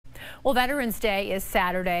Well, Veterans Day is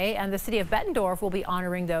Saturday, and the city of Bettendorf will be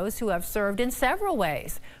honoring those who have served in several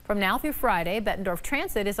ways. From now through Friday, Bettendorf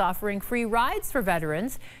Transit is offering free rides for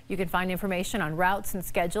veterans. You can find information on routes and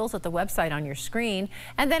schedules at the website on your screen.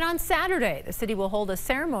 And then on Saturday, the city will hold a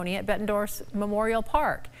ceremony at Bettendorf's Memorial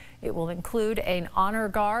Park. It will include an honor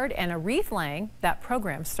guard and a wreath laying. That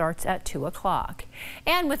program starts at 2 o'clock.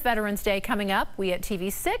 And with Veterans Day coming up, we at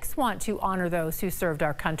TV6 want to honor those who served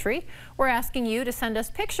our country. We're asking you to send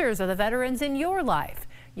us pictures of the veterans in your life.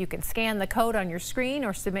 You can scan the code on your screen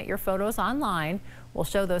or submit your photos online. We'll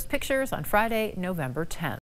show those pictures on Friday, November 10th.